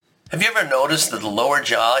Have you ever noticed that the lower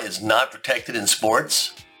jaw is not protected in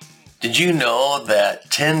sports? Did you know that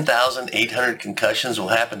 10,800 concussions will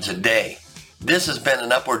happen today? This has been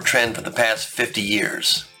an upward trend for the past 50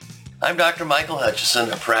 years. I'm Dr. Michael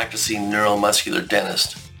Hutchison, a practicing neuromuscular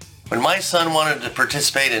dentist. When my son wanted to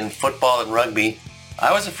participate in football and rugby,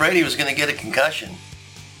 I was afraid he was going to get a concussion.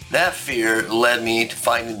 That fear led me to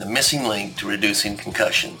finding the missing link to reducing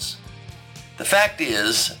concussions. The fact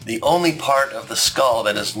is, the only part of the skull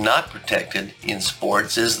that is not protected in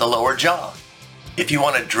sports is the lower jaw. If you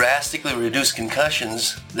want to drastically reduce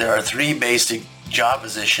concussions, there are 3 basic jaw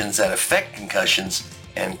positions that affect concussions,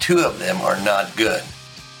 and 2 of them are not good.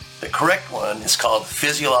 The correct one is called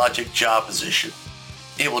physiologic jaw position.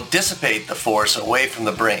 It will dissipate the force away from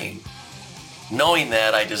the brain. Knowing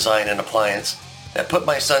that, I designed an appliance that put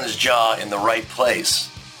my son's jaw in the right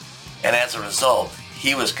place, and as a result,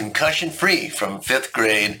 he was concussion-free from 5th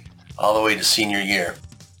grade all the way to senior year.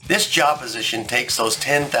 This jaw position takes those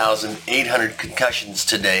 10,800 concussions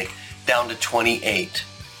today down to 28.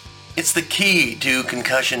 It's the key to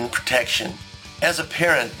concussion protection. As a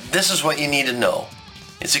parent, this is what you need to know.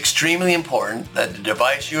 It's extremely important that the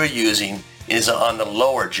device you are using is on the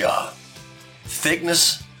lower jaw.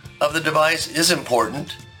 Thickness of the device is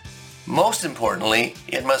important. Most importantly,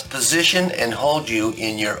 it must position and hold you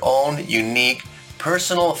in your own unique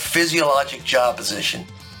personal physiologic jaw position.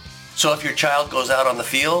 So if your child goes out on the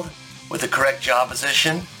field with the correct jaw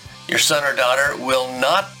position, your son or daughter will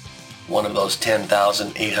not one of those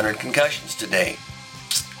 10,800 concussions today.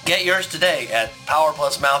 Get yours today at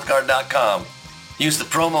PowerPlusMouthguard.com. Use the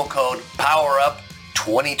promo code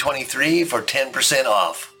POWERUP2023 for 10%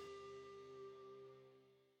 off.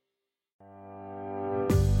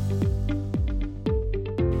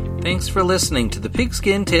 Thanks for listening to the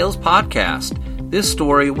Pigskin Tales podcast. This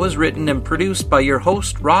story was written and produced by your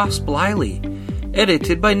host, Ross Bliley.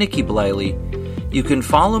 Edited by Nikki Bliley. You can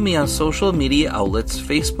follow me on social media outlets,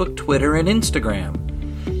 Facebook, Twitter, and Instagram.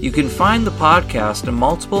 You can find the podcast on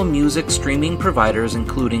multiple music streaming providers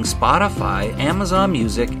including Spotify, Amazon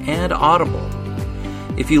Music, and Audible.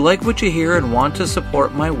 If you like what you hear and want to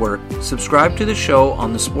support my work, subscribe to the show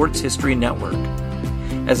on the Sports History Network.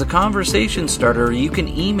 As a conversation starter, you can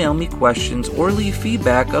email me questions or leave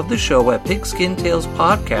feedback of the show at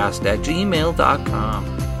pigskintalespodcast@gmail.com.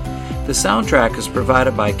 The soundtrack is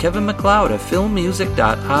provided by Kevin MacLeod of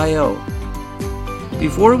filmmusic.io.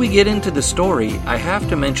 Before we get into the story, I have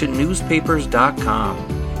to mention newspapers.com.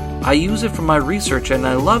 I use it for my research and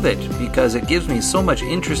I love it because it gives me so much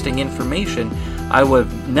interesting information I would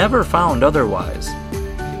have never found otherwise.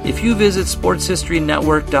 If you visit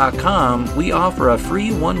sportshistorynetwork.com, we offer a free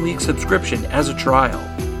 1-week subscription as a trial.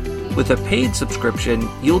 With a paid subscription,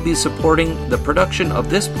 you'll be supporting the production of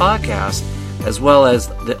this podcast as well as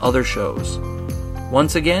the other shows.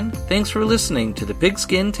 Once again, thanks for listening to the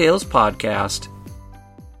Pigskin Tales podcast.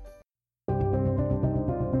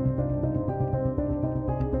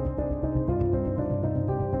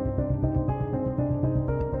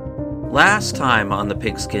 Last time on the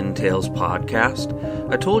Pigskin Tales podcast,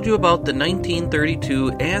 I told you about the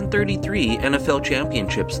 1932 and 33 NFL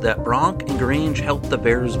championships that Bronk and Grange helped the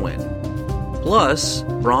Bears win. Plus,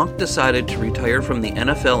 Bronk decided to retire from the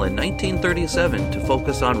NFL in 1937 to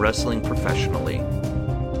focus on wrestling professionally.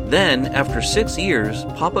 Then, after 6 years,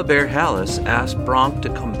 Papa Bear Hallis asked Bronk to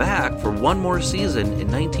come back for one more season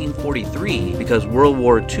in 1943 because World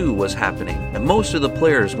War II was happening, and most of the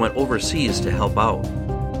players went overseas to help out.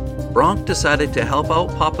 Bronk decided to help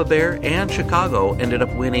out Papa Bear, and Chicago ended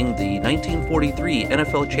up winning the 1943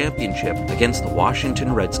 NFL Championship against the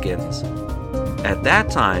Washington Redskins. At that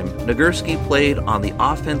time, Nagurski played on the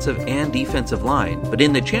offensive and defensive line, but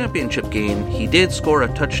in the championship game, he did score a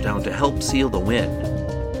touchdown to help seal the win.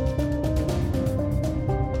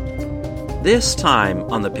 This time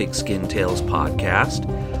on the Pigskin Tales podcast,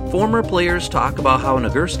 former players talk about how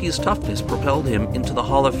Nagurski's toughness propelled him into the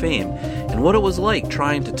Hall of Fame and what it was like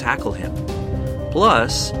trying to tackle him.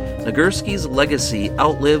 Plus, Nagurski's legacy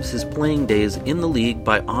outlives his playing days in the league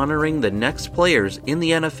by honoring the next players in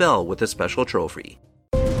the NFL with a special trophy.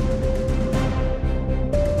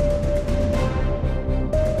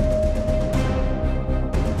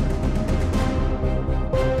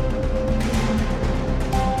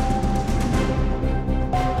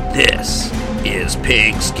 This is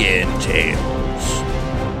Pigskin Tales.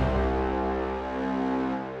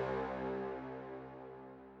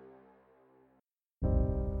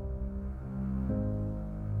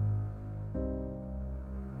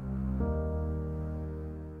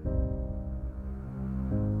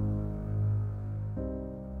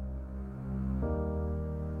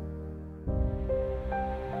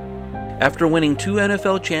 After winning 2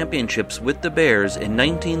 NFL championships with the Bears in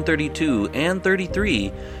 1932 and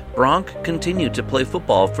 33, Bronk continued to play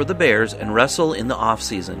football for the Bears and wrestle in the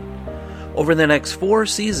offseason. Over the next 4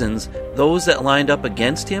 seasons, those that lined up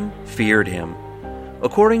against him feared him.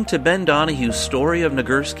 According to Ben Donahue's Story of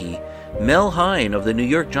Nagurski, Mel Hein of the New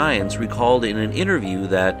York Giants recalled in an interview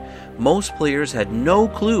that most players had no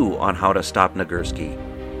clue on how to stop Nagurski.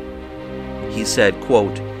 He said,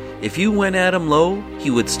 quote, "If you went at him low,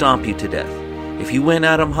 he would stomp you to death. If you went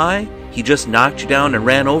at him high, he just knocked you down and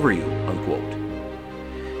ran over you," unquote.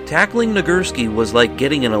 Tackling Nagurski was like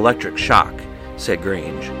getting an electric shock, said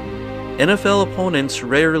Grange. NFL opponents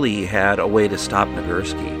rarely had a way to stop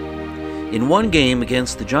Nagurski. In one game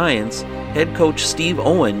against the Giants, head coach Steve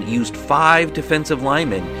Owen used 5 defensive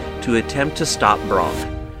linemen to attempt to stop Bronk.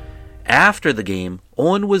 After the game,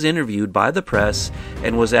 Owen was interviewed by the press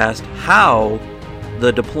and was asked how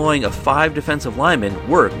the deploying of 5 defensive linemen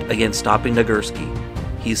worked against stopping Nagurski.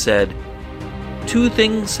 He said, "2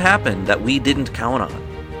 things happened that we didn't count on.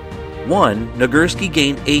 1, Nagurski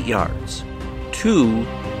gained 8 yards. 2,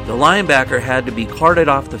 the linebacker had to be carted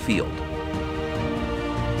off the field."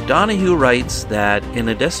 Donahue writes that in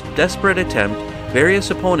a desperate attempt, various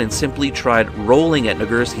opponents simply tried rolling at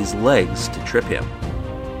Nagurski's legs to trip him.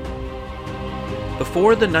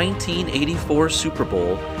 Before the 1984 Super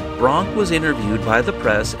Bowl, Bronk was interviewed by the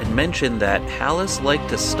press and mentioned that Halas liked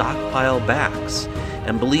to stockpile backs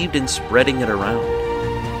and believed in spreading it around.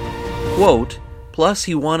 Quote, "Plus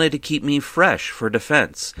he wanted to keep me fresh for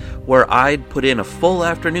defense, where I'd put in a full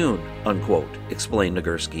afternoon," unquote, explained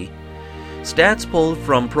Nagurski. Stats pulled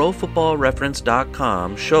from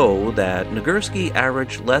ProFootballReference.com show that Nagurski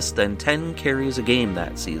averaged less than 10 carries a game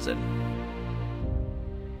that season.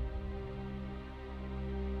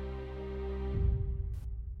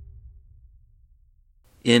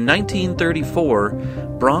 In 1934,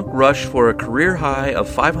 Bronk rushed for a career high of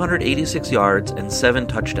 586 yards and 7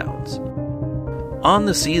 touchdowns. On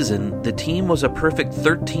the season, the team was a perfect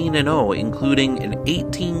 13-0, including an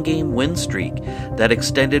 18-game win streak that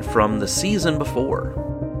extended from the season before.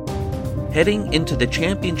 Heading into the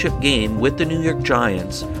championship game with the New York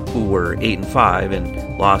Giants, who were 8-5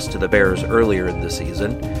 and lost to the Bears earlier in the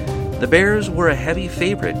season, the Bears were a heavy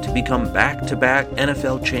favorite to become back-to-back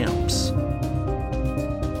NFL champs.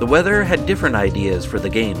 The weather had different ideas for the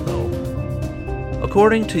game, though.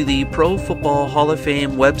 According to the Pro Football Hall of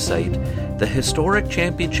Fame website, the historic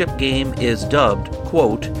championship game is dubbed,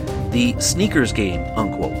 quote, the sneakers game,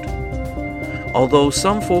 unquote. Although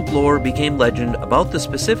some folklore became legend about the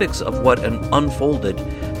specifics of what unfolded,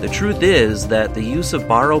 the truth is that the use of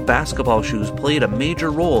borrowed basketball shoes played a major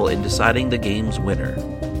role in deciding the game's winner.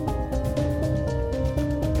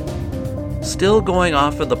 Still going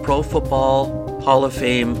off of the Pro Football Hall of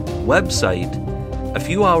Fame website, a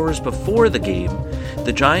few hours before the game,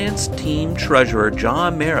 the Giants team treasurer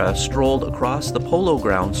John Mara strolled across the Polo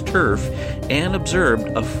Grounds turf and observed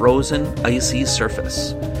a frozen, icy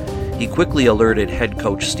surface. He quickly alerted head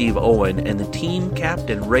coach Steve Owen and the team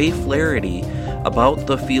captain Ray Flaherty about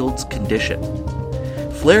the field's condition.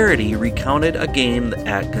 Flaherty recounted a game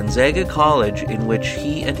at Gonzaga College in which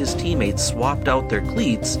he and his teammates swapped out their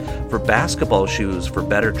cleats for basketball shoes for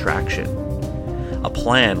better traction. A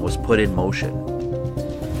plan was put in motion.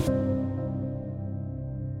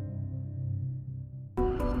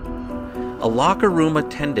 A locker room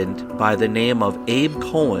attendant by the name of Abe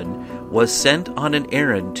Cohen was sent on an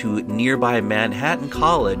errand to nearby Manhattan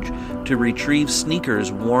College to retrieve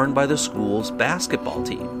sneakers worn by the school's basketball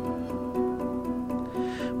team.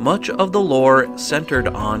 Much of the lore centered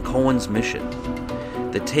on Cohen's mission.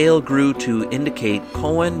 The tale grew to indicate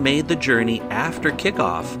Cohen made the journey after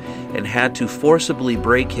kickoff and had to forcibly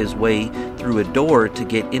break his way through a door to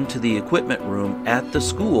get into the equipment room at the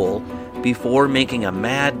school before making a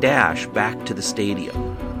mad dash back to the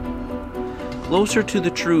stadium. Closer to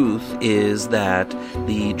the truth is that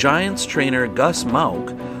the Giants trainer Gus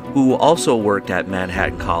Mauk, who also worked at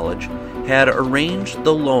Manhattan College, had arranged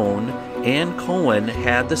the loan, and Cohen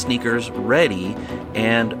had the sneakers ready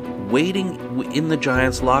and waiting in the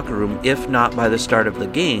Giants' locker room, if not by the start of the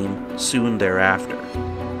game, soon thereafter.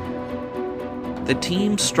 The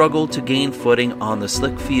team struggled to gain footing on the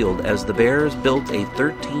slick field as the Bears built a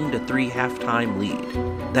 13-3 halftime lead.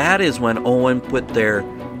 That is when Owen put their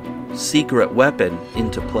secret weapon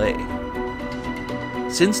into play.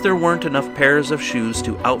 Since there weren't enough pairs of shoes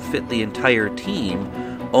to outfit the entire team,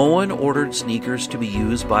 Owen ordered sneakers to be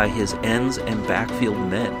used by his ends and backfield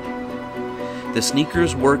men. The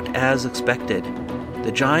sneakers worked as expected.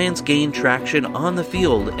 The Giants gained traction on the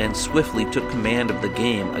field and swiftly took command of the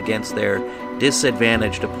game against their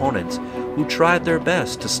disadvantaged opponents, who tried their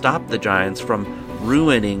best to stop the Giants from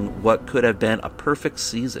ruining what could have been a perfect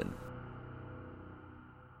season.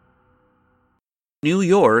 New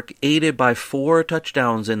York, aided by 4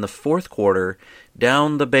 touchdowns in the fourth quarter,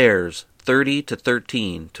 downed the Bears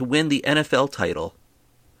 30-13 to win the NFL title.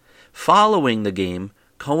 Following the game,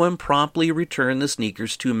 Cohen promptly returned the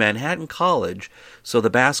sneakers to Manhattan College so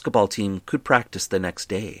the basketball team could practice the next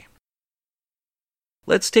day.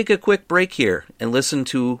 Let's take a quick break here and listen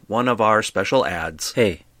to one of our special ads.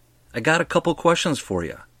 Hey, I got a couple questions for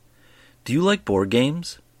you. Do you like board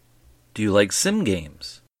games? Do you like sim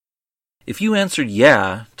games? If you answered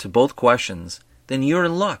yeah to both questions, then you're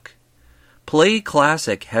in luck. Play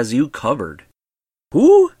Classic has you covered.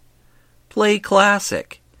 Who? Play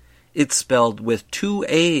Classic. It's spelled with 2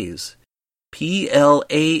 A's.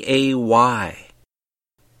 Plaay.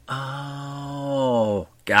 Oh,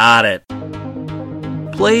 got it.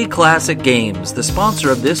 Play Classic Games, the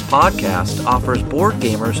sponsor of this podcast, offers board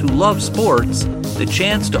gamers who love sports the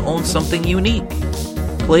chance to own something unique.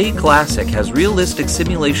 Play Classic has realistic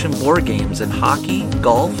simulation board games in hockey,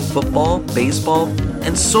 golf, football, baseball,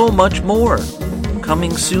 and so much more.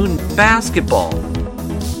 Coming soon, basketball.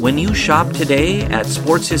 When you shop today at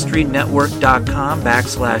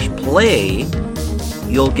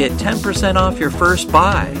sportshistorynetwork.com/play, you'll get 10% off your first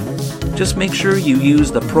buy. Just make sure you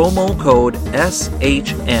use the promo code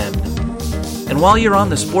SHN. And while you're on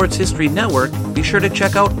the Sports History Network, be sure to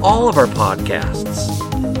check out all of our podcasts.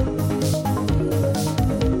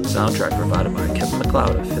 Soundtrack provided by Kevin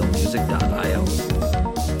MacLeod of filmmusic.io.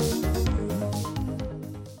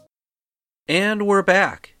 And we're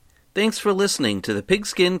back. Thanks for listening to the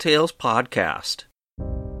Pigskin Tales podcast.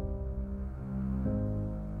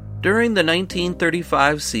 During the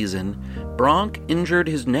 1935 season, Bronk injured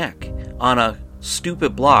his neck on a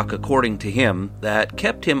stupid block, according to him, that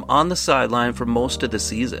kept him on the sideline for most of the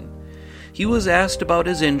season. He was asked about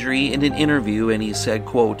his injury in an interview, and he said,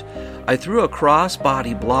 quote, "I threw a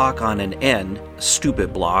cross-body block on an end,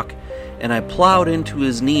 stupid block, and I plowed into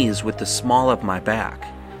his knees with the small of my back,"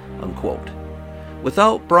 unquote.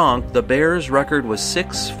 Without Bronk, the Bears' record was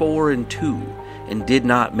 6-4-2 and did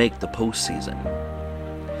not make the postseason.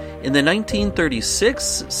 In the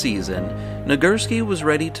 1936 season, Nagurski was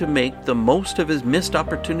ready to make the most of his missed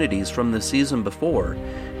opportunities from the season before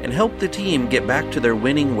and help the team get back to their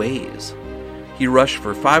winning ways. He rushed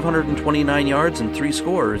for 529 yards and 3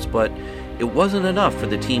 scores, but it wasn't enough for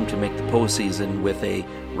the team to make the postseason with a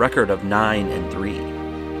record of 9-3.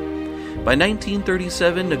 By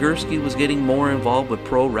 1937, Nagurski was getting more involved with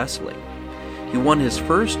pro wrestling. He won his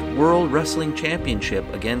first World Wrestling Championship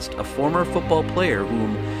against a former football player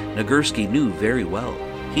whom Nagurski knew very well.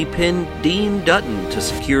 He pinned Dean Dutton to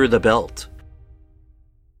secure the belt.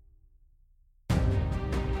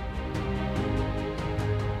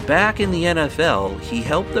 Back in the NFL, he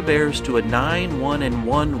helped the Bears to a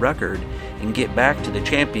 9-1-1 record and get back to the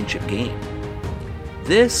championship game.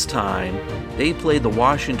 This time, they played the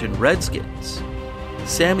Washington Redskins.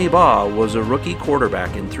 Sammy Baugh was a rookie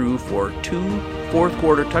quarterback and threw for 2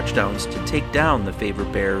 fourth-quarter touchdowns to take down the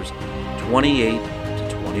favorite Bears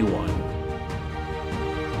 28-21.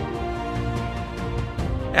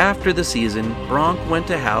 After the season, Bronk went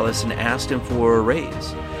to Halas and asked him for a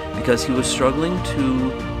raise because he was struggling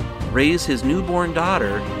to raise his newborn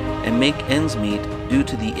daughter and make ends meet due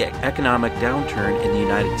to the economic downturn in the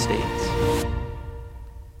United States.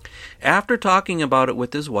 After talking about it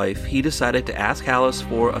with his wife, he decided to ask Halas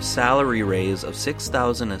for a salary raise of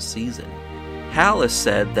 $6,000 a season. Halas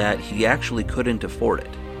said that he actually couldn't afford it.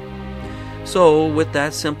 So, with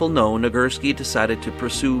that simple no, Nagurski decided to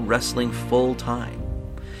pursue wrestling full-time.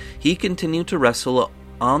 He continued to wrestle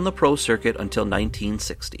on the pro circuit until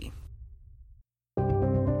 1960.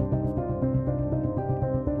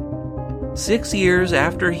 6 years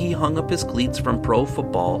after he hung up his cleats from pro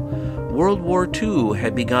football, World War II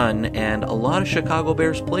had begun and a lot of Chicago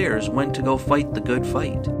Bears players went to go fight the good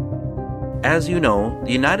fight. As you know,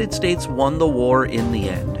 the United States won the war in the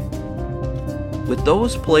end. With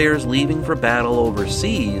those players leaving for battle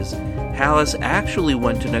overseas, Halas actually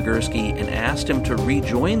went to Nagurski and asked him to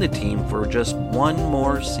rejoin the team for just one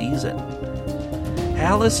more season.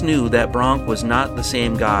 Halas knew that Bronk was not the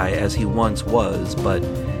same guy as he once was, but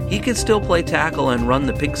he could still play tackle and run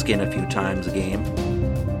the pigskin a few times a game.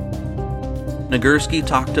 Nagurski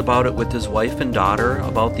talked about it with his wife and daughter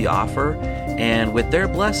about the offer, and with their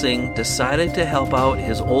blessing, decided to help out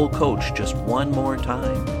his old coach just one more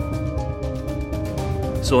time.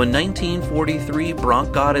 So in 1943,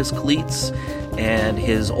 Bronk got his cleats and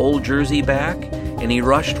his old jersey back, and he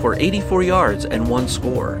rushed for 84 yards and 1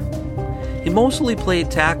 score. He mostly played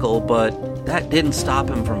tackle, but that didn't stop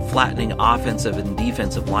him from flattening offensive and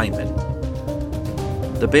defensive linemen.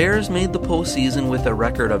 The Bears made the postseason with a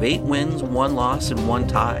record of 8 wins, 1 loss, and 1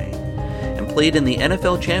 tie, and played in the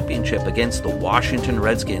NFL Championship against the Washington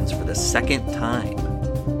Redskins for the second time.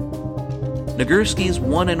 Nagurski's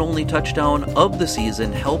one and only touchdown of the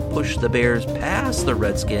season helped push the Bears past the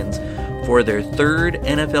Redskins for their 3rd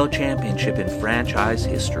NFL championship in franchise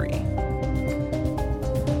history.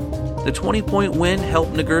 The 20-point win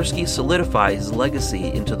helped Nagurski solidify his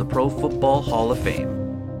legacy into the Pro Football Hall of Fame.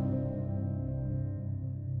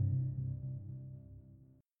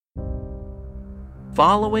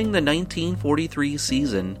 Following the 1943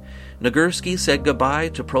 season, Nagurski said goodbye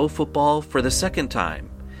to pro football for the second time,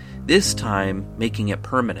 this time making it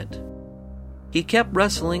permanent. He kept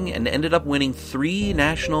wrestling and ended up winning 3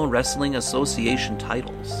 National Wrestling Association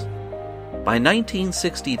titles. By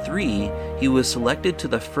 1963, he was selected to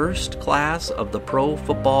the first class of the Pro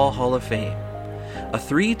Football Hall of Fame, a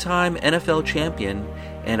 3-time NFL champion,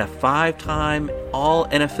 and a 5-time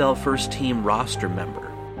All-NFL First Team roster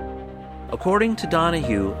member. According to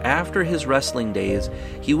Donahue, after his wrestling days,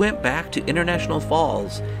 he went back to International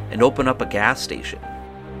Falls and opened up a gas station.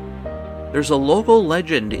 There's a local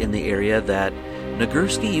legend in the area that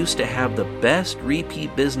Nagurski used to have the best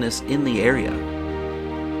repeat business in the area.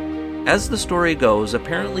 As the story goes,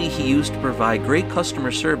 apparently he used to provide great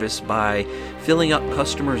customer service by filling up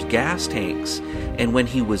customers' gas tanks, and when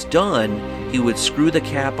he was done, he would screw the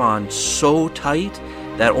cap on so tight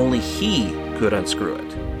that only he could unscrew it.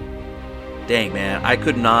 Dang, man, I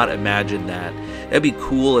could not imagine that. That'd be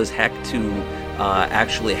cool as heck to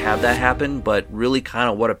actually have that happen, but really kind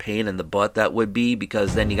of what a pain in the butt that would be,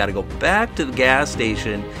 because then you got to go back to the gas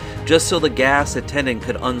station just so the gas attendant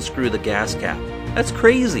could unscrew the gas cap. That's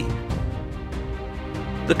crazy.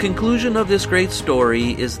 The conclusion of this great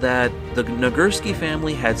story is that the Nagurski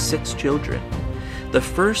family had 6 children. The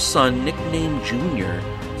first son, nicknamed Junior,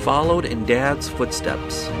 followed in Dad's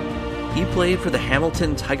footsteps. He played for the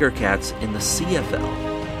Hamilton Tiger Cats in the CFL.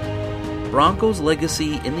 Bronco's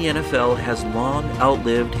legacy in the NFL has long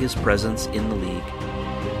outlived his presence in the league.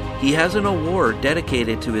 He has an award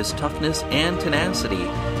dedicated to his toughness and tenacity,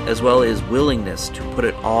 as well as willingness to put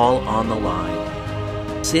it all on the line.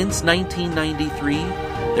 Since 1993,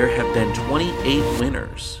 there have been 28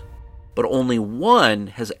 winners, but only one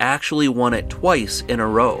has actually won it twice in a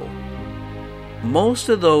row. Most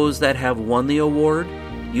of those that have won the award,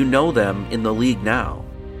 you know them in the league now,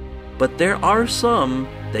 but there are some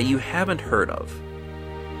that you haven't heard of.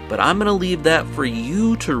 But I'm going to leave that for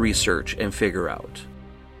you to research and figure out.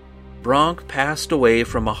 Bronk passed away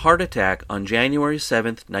from a heart attack on January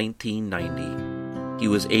 7th, 1990. He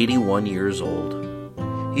was 81 years old.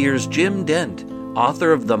 Here's Jim Dent,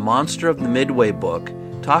 author of the Monster of the Midway book,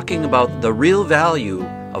 talking about the real value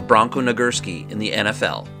of Bronco Nagurski in the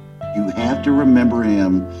NFL. You have to remember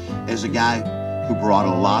him as a guy who brought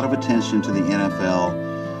a lot of attention to the NFL,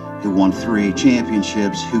 who won 3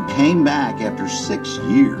 championships, who came back after 6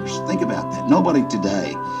 years. Think about that. Nobody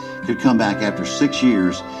today could come back after 6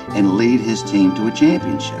 years and lead his team to a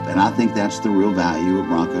championship. And I think that's the real value of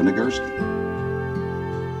Bronco Nagurski.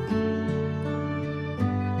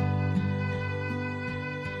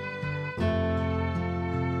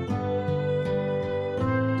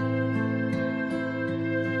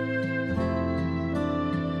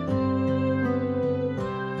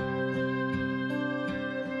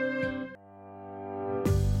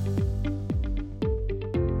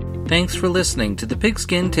 Thanks for listening to the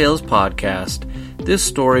Pigskin Tales podcast. This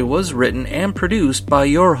story was written and produced by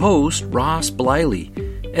your host, Ross Bliley,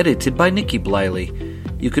 edited by Nikki Bliley.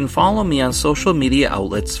 You can follow me on social media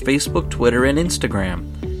outlets, Facebook, Twitter, and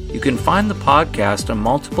Instagram. You can find the podcast on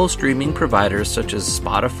multiple streaming providers such as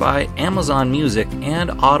Spotify, Amazon Music, and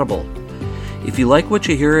Audible. If you like what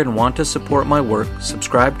you hear and want to support my work,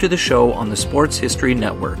 subscribe to the show on the Sports History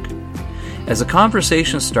Network. As a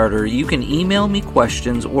conversation starter, you can email me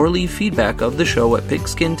questions or leave feedback of the show at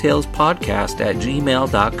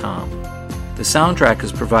pigskintalespodcast@gmail.com. The soundtrack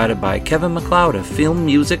is provided by Kevin MacLeod of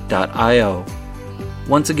filmmusic.io.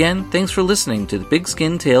 Once again, thanks for listening to the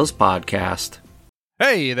Pigskin Tales podcast.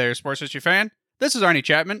 Hey there, sports history fan. This is Arnie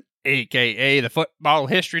Chapman, aka the Football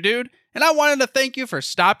History Dude, and I wanted to thank you for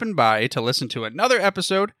stopping by to listen to another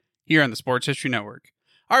episode here on the Sports History Network.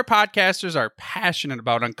 Our podcasters are passionate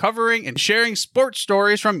about uncovering and sharing sports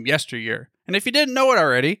stories from yesteryear. And if you didn't know it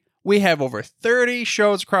already, we have over 30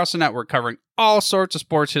 shows across the network covering all sorts of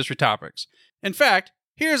sports history topics. In fact,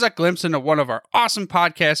 here's a glimpse into one of our awesome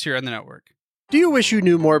podcasts here on the network. Do you wish you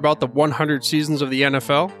knew more about the 100 seasons of the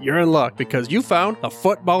NFL? You're in luck because you found the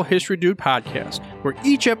Football History Dude podcast, where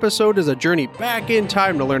each episode is a journey back in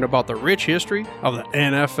time to learn about the rich history of the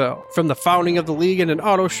NFL. From the founding of the league in an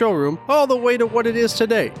auto showroom, all the way to what it is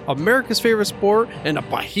today, America's favorite sport and a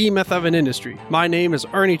behemoth of an industry. My name is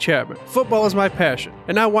Arnie Chapman. Football is my passion,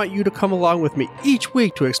 and I want you to come along with me each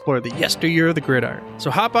week to explore the yesteryear of the gridiron.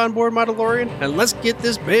 So hop on board my DeLorean and let's get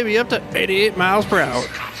this baby up to 88 miles per hour.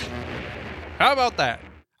 How about that?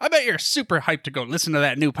 I bet you're super hyped to go listen to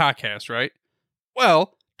that new podcast, right?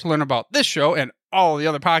 Well, to learn about this show and all the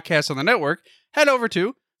other podcasts on the network, head over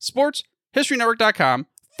to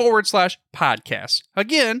sportshistorynetwork.com/podcasts.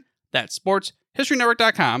 Again, that's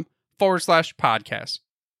sportshistorynetwork.com/podcasts.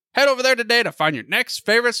 Head over there today to find your next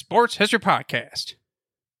favorite sports history podcast.